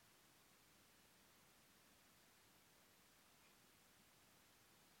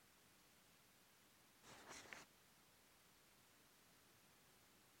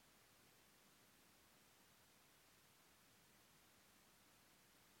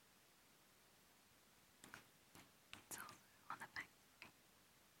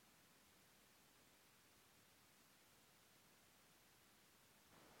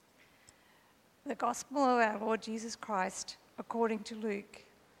The Gospel of our Lord Jesus Christ according to Luke,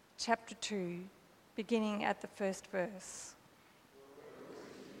 chapter 2, beginning at the first verse.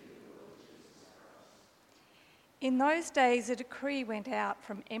 In those days a decree went out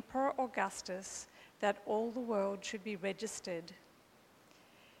from Emperor Augustus that all the world should be registered.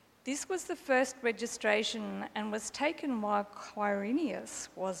 This was the first registration and was taken while Quirinius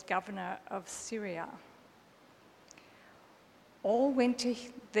was governor of Syria. All went to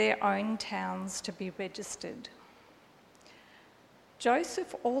their own towns to be registered.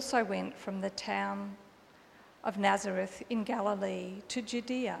 Joseph also went from the town of Nazareth in Galilee to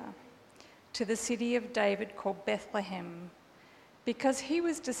Judea, to the city of David called Bethlehem, because he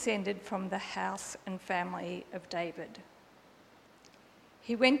was descended from the house and family of David.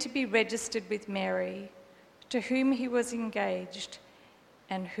 He went to be registered with Mary, to whom he was engaged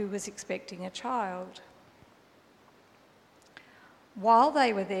and who was expecting a child. While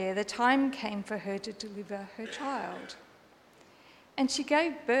they were there, the time came for her to deliver her child. And she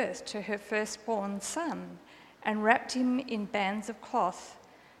gave birth to her firstborn son and wrapped him in bands of cloth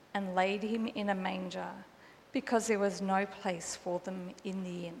and laid him in a manger, because there was no place for them in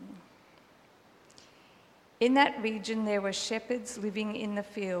the inn. In that region there were shepherds living in the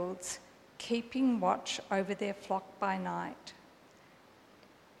fields, keeping watch over their flock by night.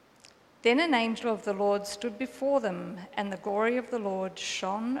 Then an angel of the Lord stood before them, and the glory of the Lord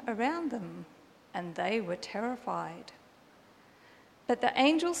shone around them, and they were terrified. But the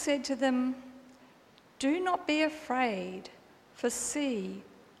angel said to them, "Do not be afraid, for see,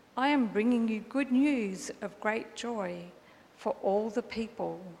 I am bringing you good news of great joy for all the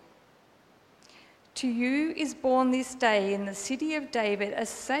people. To you is born this day in the city of David a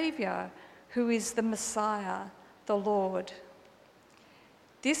Saviour, who is the Messiah, the Lord.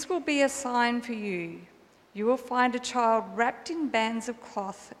 This will be a sign for you. You will find a child wrapped in bands of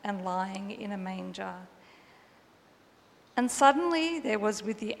cloth and lying in a manger." And suddenly there was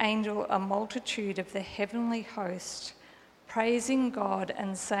with the angel a multitude of the heavenly host, praising God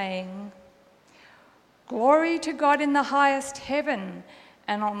and saying, "Glory to God in the highest heaven,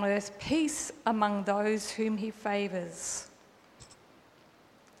 and on earth peace among those whom he favours."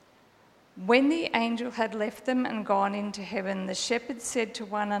 When the angel had left them and gone into heaven, the shepherds said to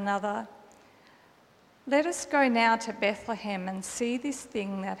one another, "Let us go now to Bethlehem and see this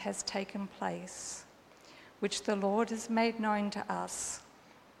thing that has taken place, which the Lord has made known to us."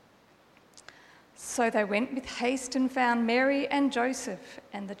 So they went with haste and found Mary and Joseph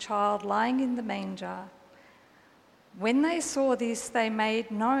and the child lying in the manger. When they saw this, they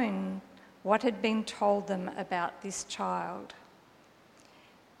made known what had been told them about this child.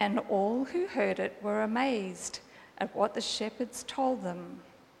 And all who heard it were amazed at what the shepherds told them.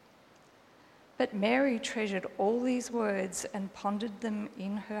 But Mary treasured all these words and pondered them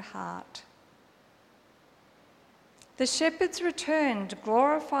in her heart. The shepherds returned,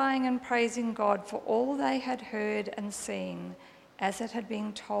 glorifying and praising God for all they had heard and seen, as it had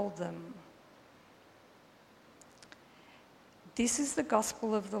been told them. This is the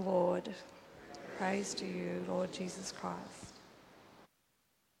gospel of the Lord. Praise to you, Lord Jesus Christ.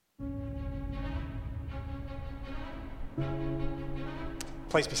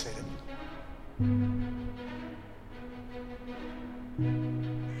 Please be seated.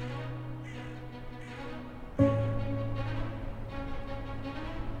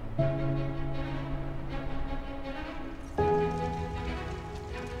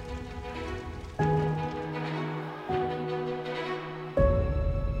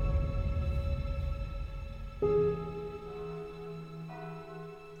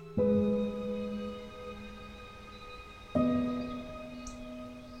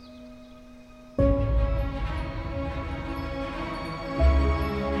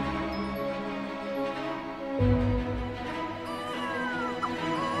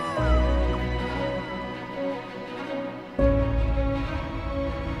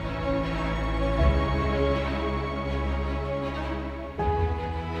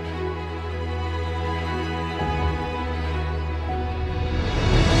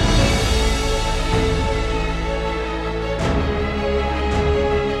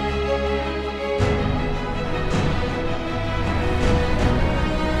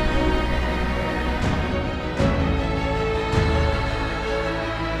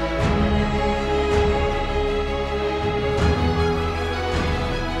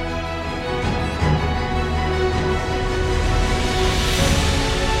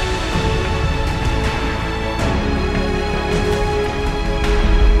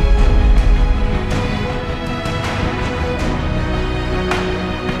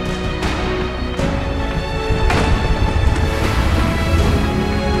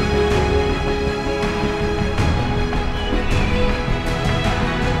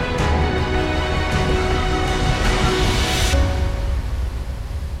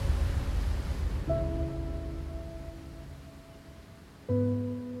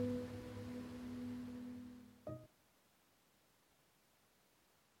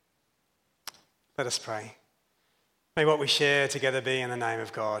 Let us pray. May what we share together be in the name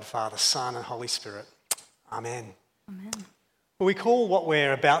of God, Father, Son and Holy Spirit. Amen. Amen. Well, we call what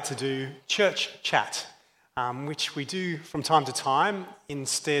we're about to do church chat, which we do from time to time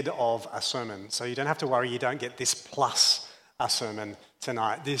instead of a sermon. So you don't have to worry, you don't get this plus a sermon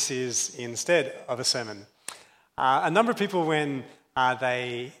tonight. This is instead of a sermon. A number of people, when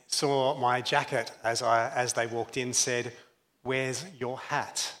they saw my jacket as they walked in, said, "Where's your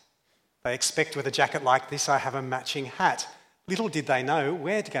hat?" They expect with a jacket like this, I have a matching hat. Little did they know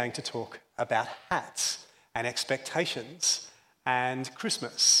we're going to talk about hats and expectations and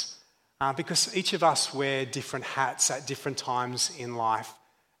Christmas, because each of us wear different hats at different times in life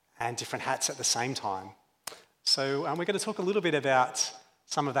and different hats at the same time. So we're going to talk a little bit about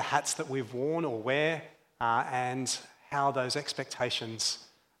some of the hats that we've worn or wear and how those expectations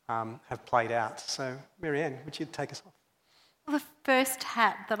have played out. So, Marianne, would you take us off? Well, the first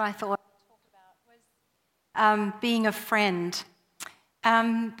hat that I thought being a friend.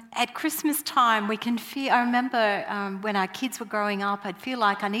 At Christmas time, we can feel, I remember when our kids were growing up, I'd feel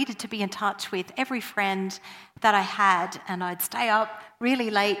like I needed to be in touch with every friend that I had, and I'd stay up really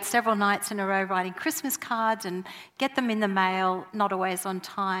late, several nights in a row, writing Christmas cards and get them in the mail, not always on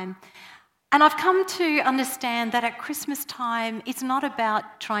time. And I've come to understand that at Christmas time, it's not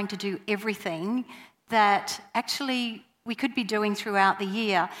about trying to do everything that actually we could be doing throughout the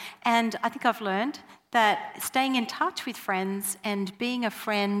year. And I think I've learned that staying in touch with friends and being a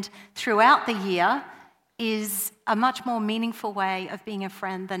friend throughout the year is a much more meaningful way of being a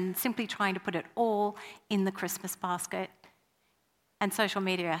friend than simply trying to put it all in the Christmas basket. And social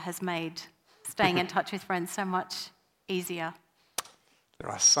media has made staying in touch with friends so much easier. There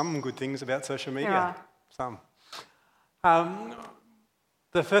are some good things about social media. There are. Some.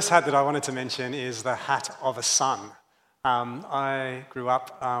 The first hat that I wanted to mention is the hat of a son. I grew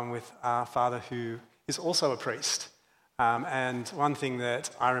up with a father who is also a priest. And one thing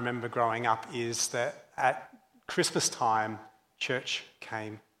that I remember growing up is that at Christmas time, church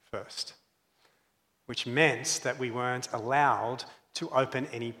came first, which meant that we weren't allowed to open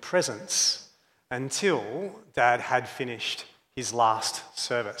any presents until Dad had finished his last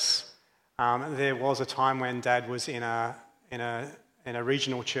service. There was a time when Dad was in a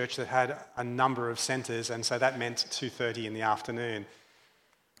regional church that had a number of centres, and so that meant 2:30 in the afternoon.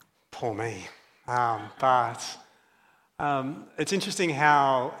 Poor me. But it's interesting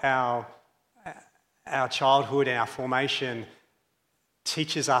how our childhood and our formation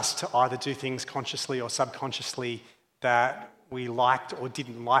teaches us to either do things consciously or subconsciously that we liked or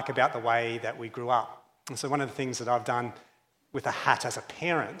didn't like about the way that we grew up. And so one of the things that I've done with a hat as a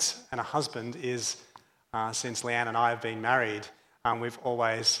parent and a husband is, since Leanne and I have been married, we've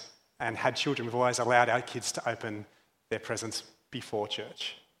always, and had children, we've always allowed our kids to open their presents before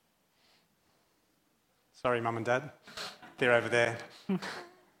church. Sorry, Mum and Dad. They're over there.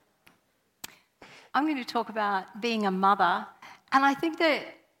 I'm going to talk about being a mother, and I think that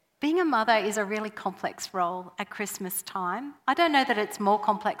being a mother is a really complex role at Christmas time. I don't know that it's more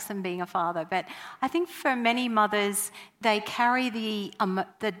complex than being a father, but I think for many mothers, they carry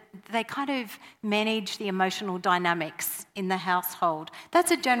they kind of manage the emotional dynamics in the household.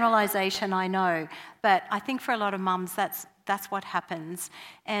 That's a generalisation, I know, but I think for a lot of mums, that's what happens,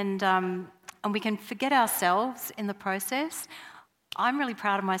 and we can forget ourselves in the process. I'm really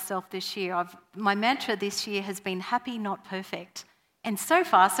proud of myself this year. My mantra this year has been happy, not perfect. And so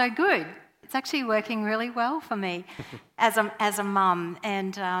far, so good. It's actually working really well for me as a mum.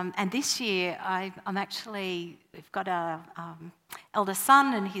 And this year, we've got our elder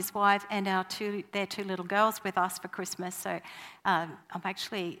son and his wife and their two little girls with us for Christmas. So I'm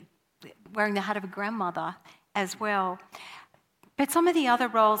actually wearing the hat of a grandmother as well. But some of the other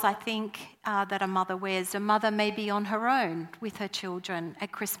roles I think that a mother wears, a mother may be on her own with her children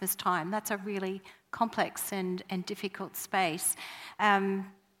at Christmas time. That's a really complex and difficult space.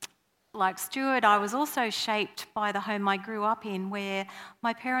 Like Stuart, I was also shaped by the home I grew up in, where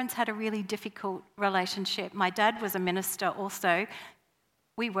my parents had a really difficult relationship. My dad was a minister also.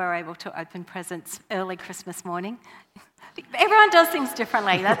 We were able to open presents early Christmas morning. Everyone does things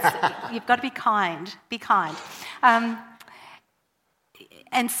differently. You've got to be kind. Be kind.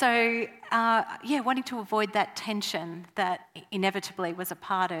 And so, wanting to avoid that tension that inevitably was a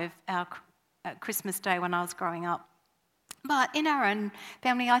part of our Christmas Day when I was growing up. But in our own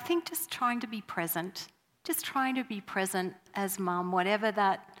family, I think just trying to be present as mum, whatever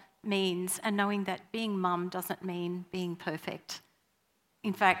that means, and knowing that being mum doesn't mean being perfect.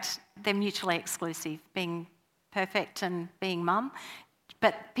 In fact, they're mutually exclusive, being perfect and being mum.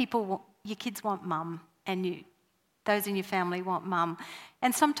 But your kids want mum, and those in your family want mum.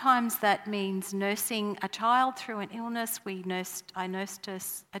 And sometimes that means nursing a child through an illness. I nursed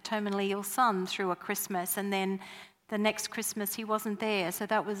a terminally ill son through a Christmas, and then the next Christmas he wasn't there. So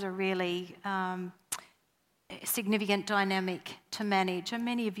that was a really significant dynamic to manage, and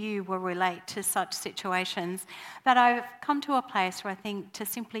many of you will relate to such situations. But I've come to a place where I think to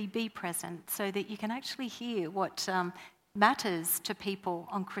simply be present so that you can actually hear what matters to people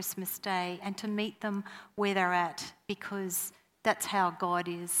on Christmas Day and to meet them where they're at, because that's how God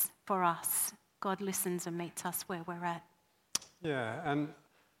is for us. God listens and meets us where we're at. Yeah, and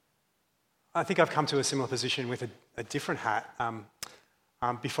I think I've come to a similar position with a different hat.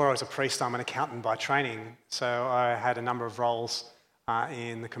 Before I was a priest, I'm an accountant by training, so I had a number of roles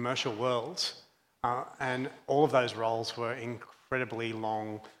in the commercial world, and all of those roles were incredibly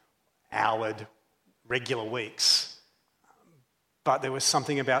long-houred, regular weeks. But there was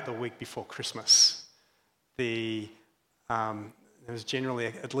something about the week before Christmas. There was generally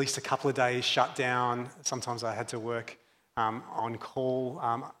at least a couple of days shut down. Sometimes I had to work on call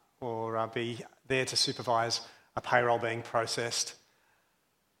or be there to supervise a payroll being processed.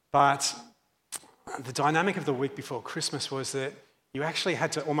 But the dynamic of the week before Christmas was that you actually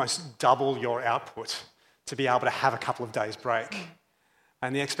had to almost double your output to be able to have a couple of days break.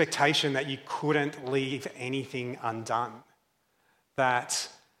 And the expectation that you couldn't leave anything undone. That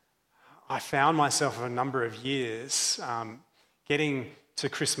I found myself for a number of years getting to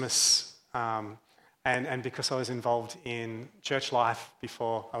Christmas, and because I was involved in church life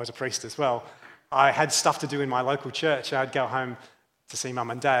before I was a priest as well, I had stuff to do in my local church. I'd go home to see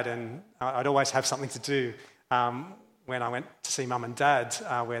mum and dad, and I'd always have something to do when I went to see mum and dad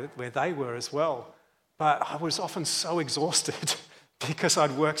where they were as well. But I was often so exhausted because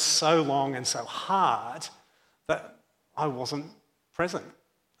I'd worked so long and so hard that I wasn't present.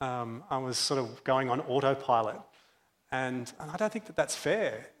 I was sort of going on autopilot, and I don't think that that's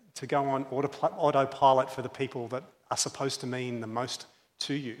fair to go on autopilot for the people that are supposed to mean the most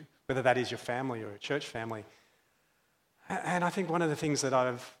to you, whether that is your family or a church family. And I think one of the things that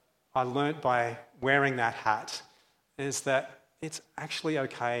I learnt by wearing that hat is that it's actually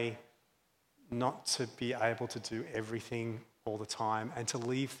okay not to be able to do everything all the time and to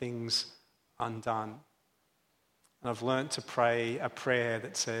leave things undone. And I've learnt to pray a prayer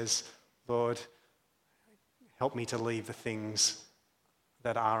that says, Lord, help me to leave the things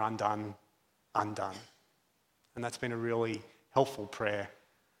that are undone, undone. And that's been a really helpful prayer,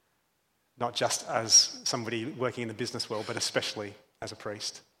 not just as somebody working in the business world, but especially as a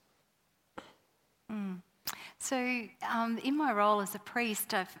priest. So in my role as a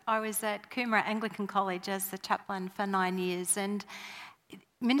priest, I was at Coomera Anglican College as the chaplain for 9 years, and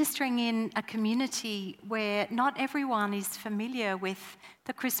ministering in a community where not everyone is familiar with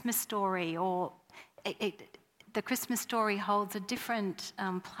the Christmas story, or the Christmas story holds a different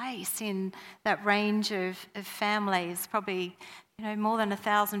place in that range of families, probably more than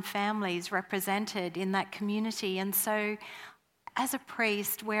 1,000 families represented in that community. And so as a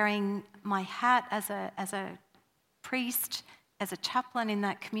priest, wearing my hat as a priest, as a chaplain in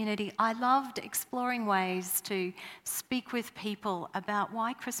that community, I loved exploring ways to speak with people about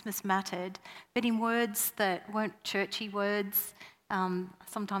why Christmas mattered, but in words that weren't churchy words.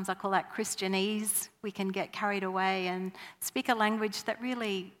 Sometimes I call that Christianese. We can get carried away and speak a language that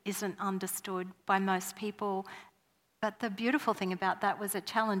really isn't understood by most people. But the beautiful thing about that was it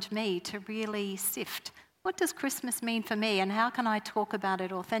challenged me to really sift. What does Christmas mean for me, and how can I talk about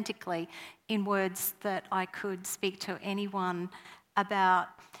it authentically in words that I could speak to anyone about?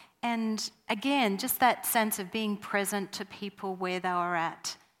 And again, just that sense of being present to people where they were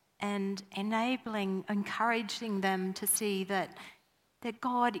at and encouraging them to see that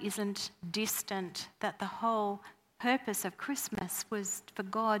God isn't distant, that the whole purpose of Christmas was for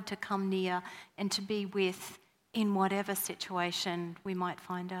God to come near and to be with in whatever situation we might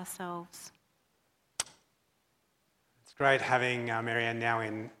find ourselves. It's great having Marianne now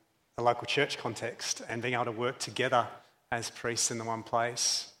in a local church context and being able to work together as priests in the one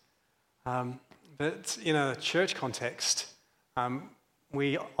place. But in a church context,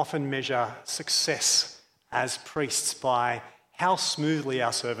 we often measure success as priests by how smoothly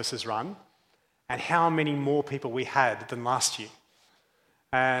our services run and how many more people we had than last year.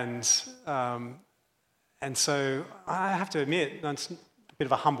 And so I have to admit, it's a bit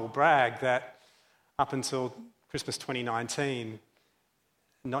of a humble brag that up until Christmas 2019,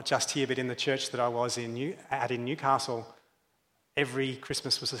 not just here but in the church that I was in Newcastle, every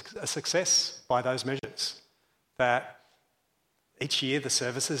Christmas was a success by those measures. That each year the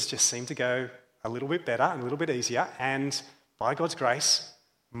services just seemed to go a little bit better and a little bit easier, and by God's grace,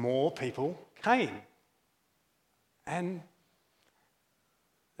 more people came. And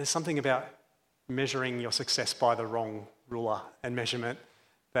there's something about measuring your success by the wrong ruler and measurement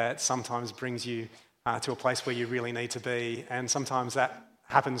that sometimes brings you to a place where you really need to be. And sometimes that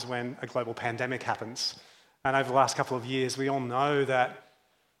happens when a global pandemic happens. And over the last couple of years, we all know that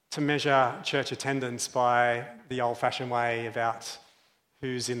to measure church attendance by the old-fashioned way about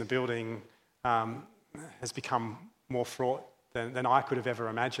who's in the building has become more fraught than I could have ever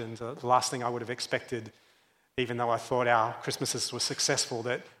imagined. The last thing I would have expected, even though I thought our Christmases were successful,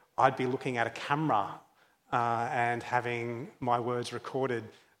 that I'd be looking at a camera and having my words recorded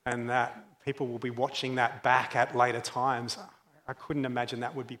and that people will be watching that back at later times. I couldn't imagine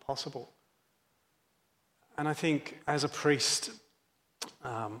that would be possible. And I think as a priest,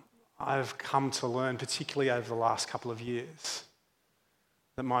 I've come to learn, particularly over the last couple of years,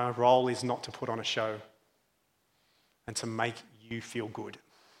 that my role is not to put on a show and to make you feel good.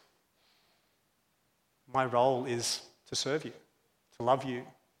 My role is to serve you, to love you,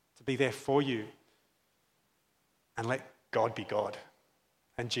 to be there for you, and let God be God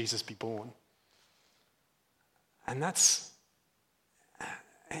and Jesus be born. And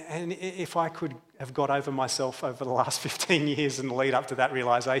if I could have got over myself over the last 15 years in the lead up to that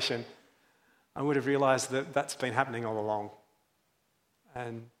realisation, I would have realised that that's been happening all along.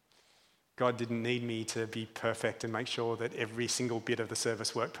 And God didn't need me to be perfect and make sure that every single bit of the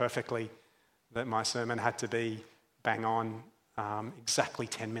service worked perfectly, that my sermon had to be bang on, exactly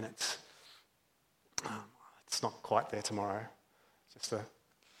 10 minutes. It's not quite there tomorrow. Just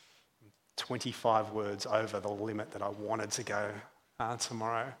 25 words over the limit that I wanted to go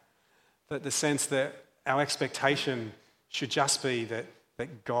tomorrow. But the sense that our expectation should just be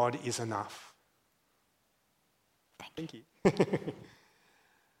that God is enough. Thank you.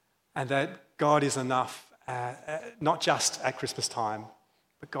 And that God is enough, not just at Christmas time,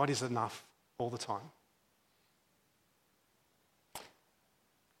 but God is enough all the time.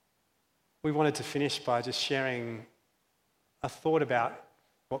 We wanted to finish by just sharing a thought about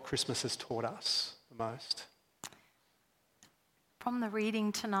what Christmas has taught us the most. From the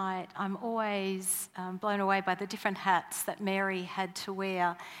reading tonight, I'm always blown away by the different hats that Mary had to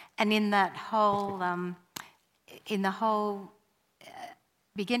wear, and in that whole,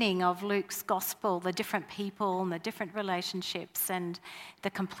 beginning of Luke's gospel, the different people and the different relationships and the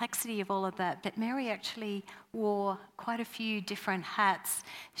complexity of all of that. But Mary actually wore quite a few different hats.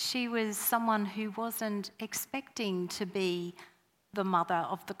 She was someone who wasn't expecting to be the mother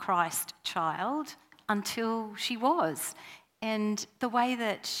of the Christ child until she was. And the way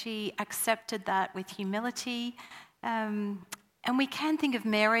that she accepted that with humility, and we can think of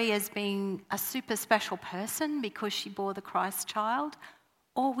Mary as being a super special person because she bore the Christ child,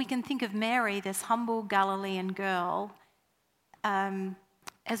 or we can think of Mary, this humble Galilean girl,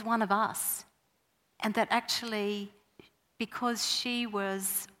 as one of us. And that actually, because she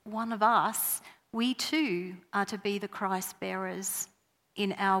was one of us, we too are to be the Christ bearers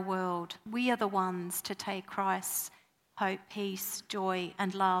in our world. We are the ones to take Christ's hope, peace, joy,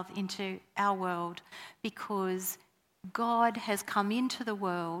 and love into our world because God has come into the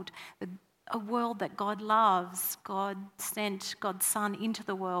world, a world that God loves. God sent God's Son into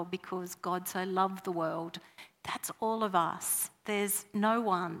the world because God so loved the world. That's all of us. There's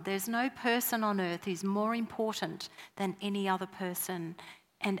no person on earth who's more important than any other person.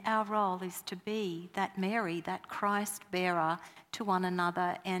 And our role is to be that Mary, that Christ bearer to one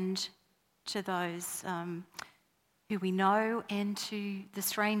another and to those who we know and to the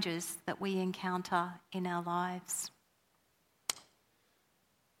strangers that we encounter in our lives.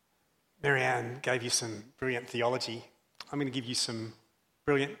 Marianne gave you some brilliant theology. I'm going to give you some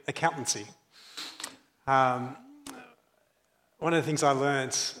brilliant accountancy. One of the things I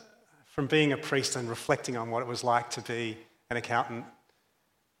learned from being a priest and reflecting on what it was like to be an accountant,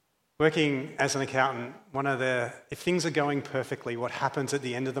 working as an accountant, if things are going perfectly, what happens at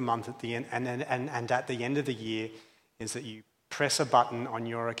the end of the month, at the end, and at the end of the year, is that you press a button on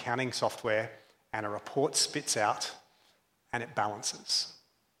your accounting software and a report spits out and it balances.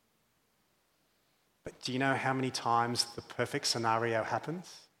 But do you know how many times the perfect scenario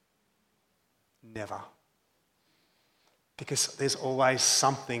happens? Never. Because there's always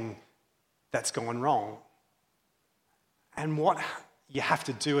something that's gone wrong. And what you have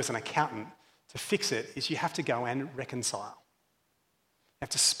to do as an accountant to fix it is you have to go and reconcile. You have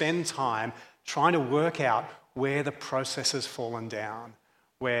to spend time trying to work out where the process has fallen down,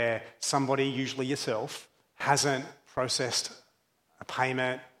 where somebody, usually yourself, hasn't processed a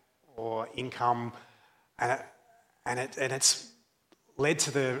payment or income, and it's led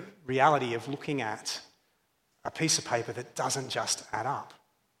to the reality of looking at a piece of paper that doesn't just add up.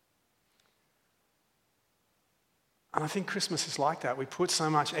 And I think Christmas is like that. We put so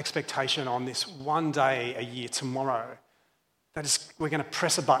much expectation on this one day a year, tomorrow, that we're going to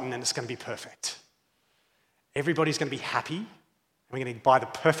press a button and it's going to be perfect. Everybody's going to be happy, and we're going to buy the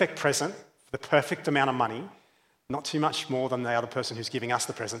perfect present for the perfect amount of money, not too much more than the other person who's giving us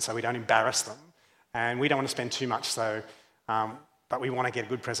the present so we don't embarrass them. And we don't want to spend too much, but we want to get a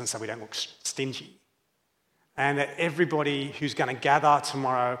good present so we don't look stingy. And that everybody who's going to gather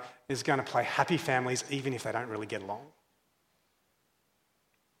tomorrow is going to play happy families even if they don't really get along.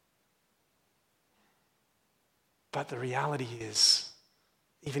 But the reality is,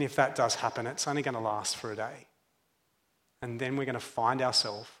 even if that does happen, it's only going to last for a day. And then we're going to find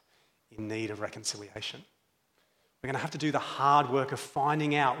ourselves in need of reconciliation. We're going to have to do the hard work of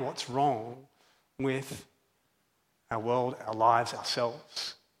finding out what's wrong with our world, our lives,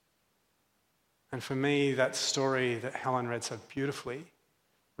 ourselves. And for me, that story that Helen read so beautifully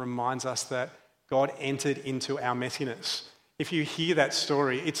reminds us that God entered into our messiness. If you hear that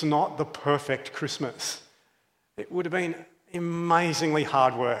story, it's not the perfect Christmas. It would have been amazingly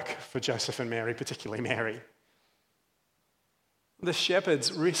hard work for Joseph and Mary, particularly Mary. The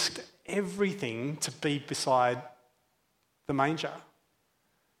shepherds risked everything to be beside the manger.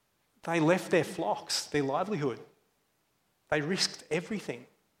 They left their flocks, their livelihood. They risked everything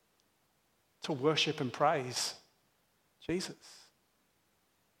to worship and praise Jesus.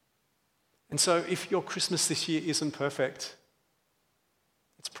 And so if your Christmas this year isn't perfect,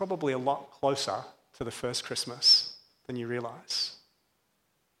 it's probably a lot closer to the first Christmas than you realise.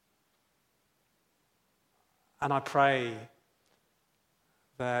 And I pray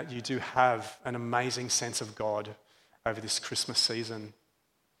that you do have an amazing sense of God over this Christmas season.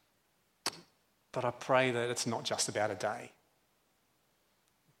 But I pray that it's not just about a day.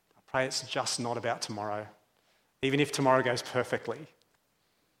 I pray it's just not about tomorrow, even if tomorrow goes perfectly.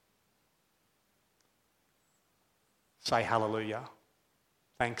 Say hallelujah.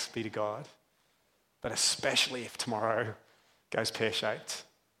 Thanks be to God. But especially if tomorrow goes pear-shaped.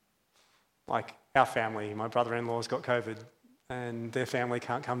 Like our family, my brother-in-law's got COVID and their family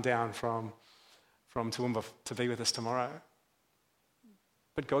can't come down from Toowoomba to be with us tomorrow.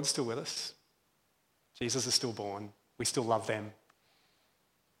 But God's still with us. Jesus is still born. We still love them.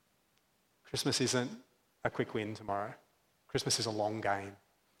 Christmas isn't a quick win tomorrow. Christmas is a long game,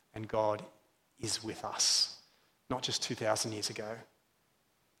 and God is with us. Not just 2,000 years ago,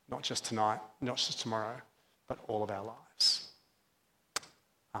 not just tonight, not just tomorrow, but all of our lives.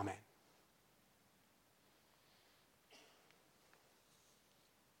 Amen.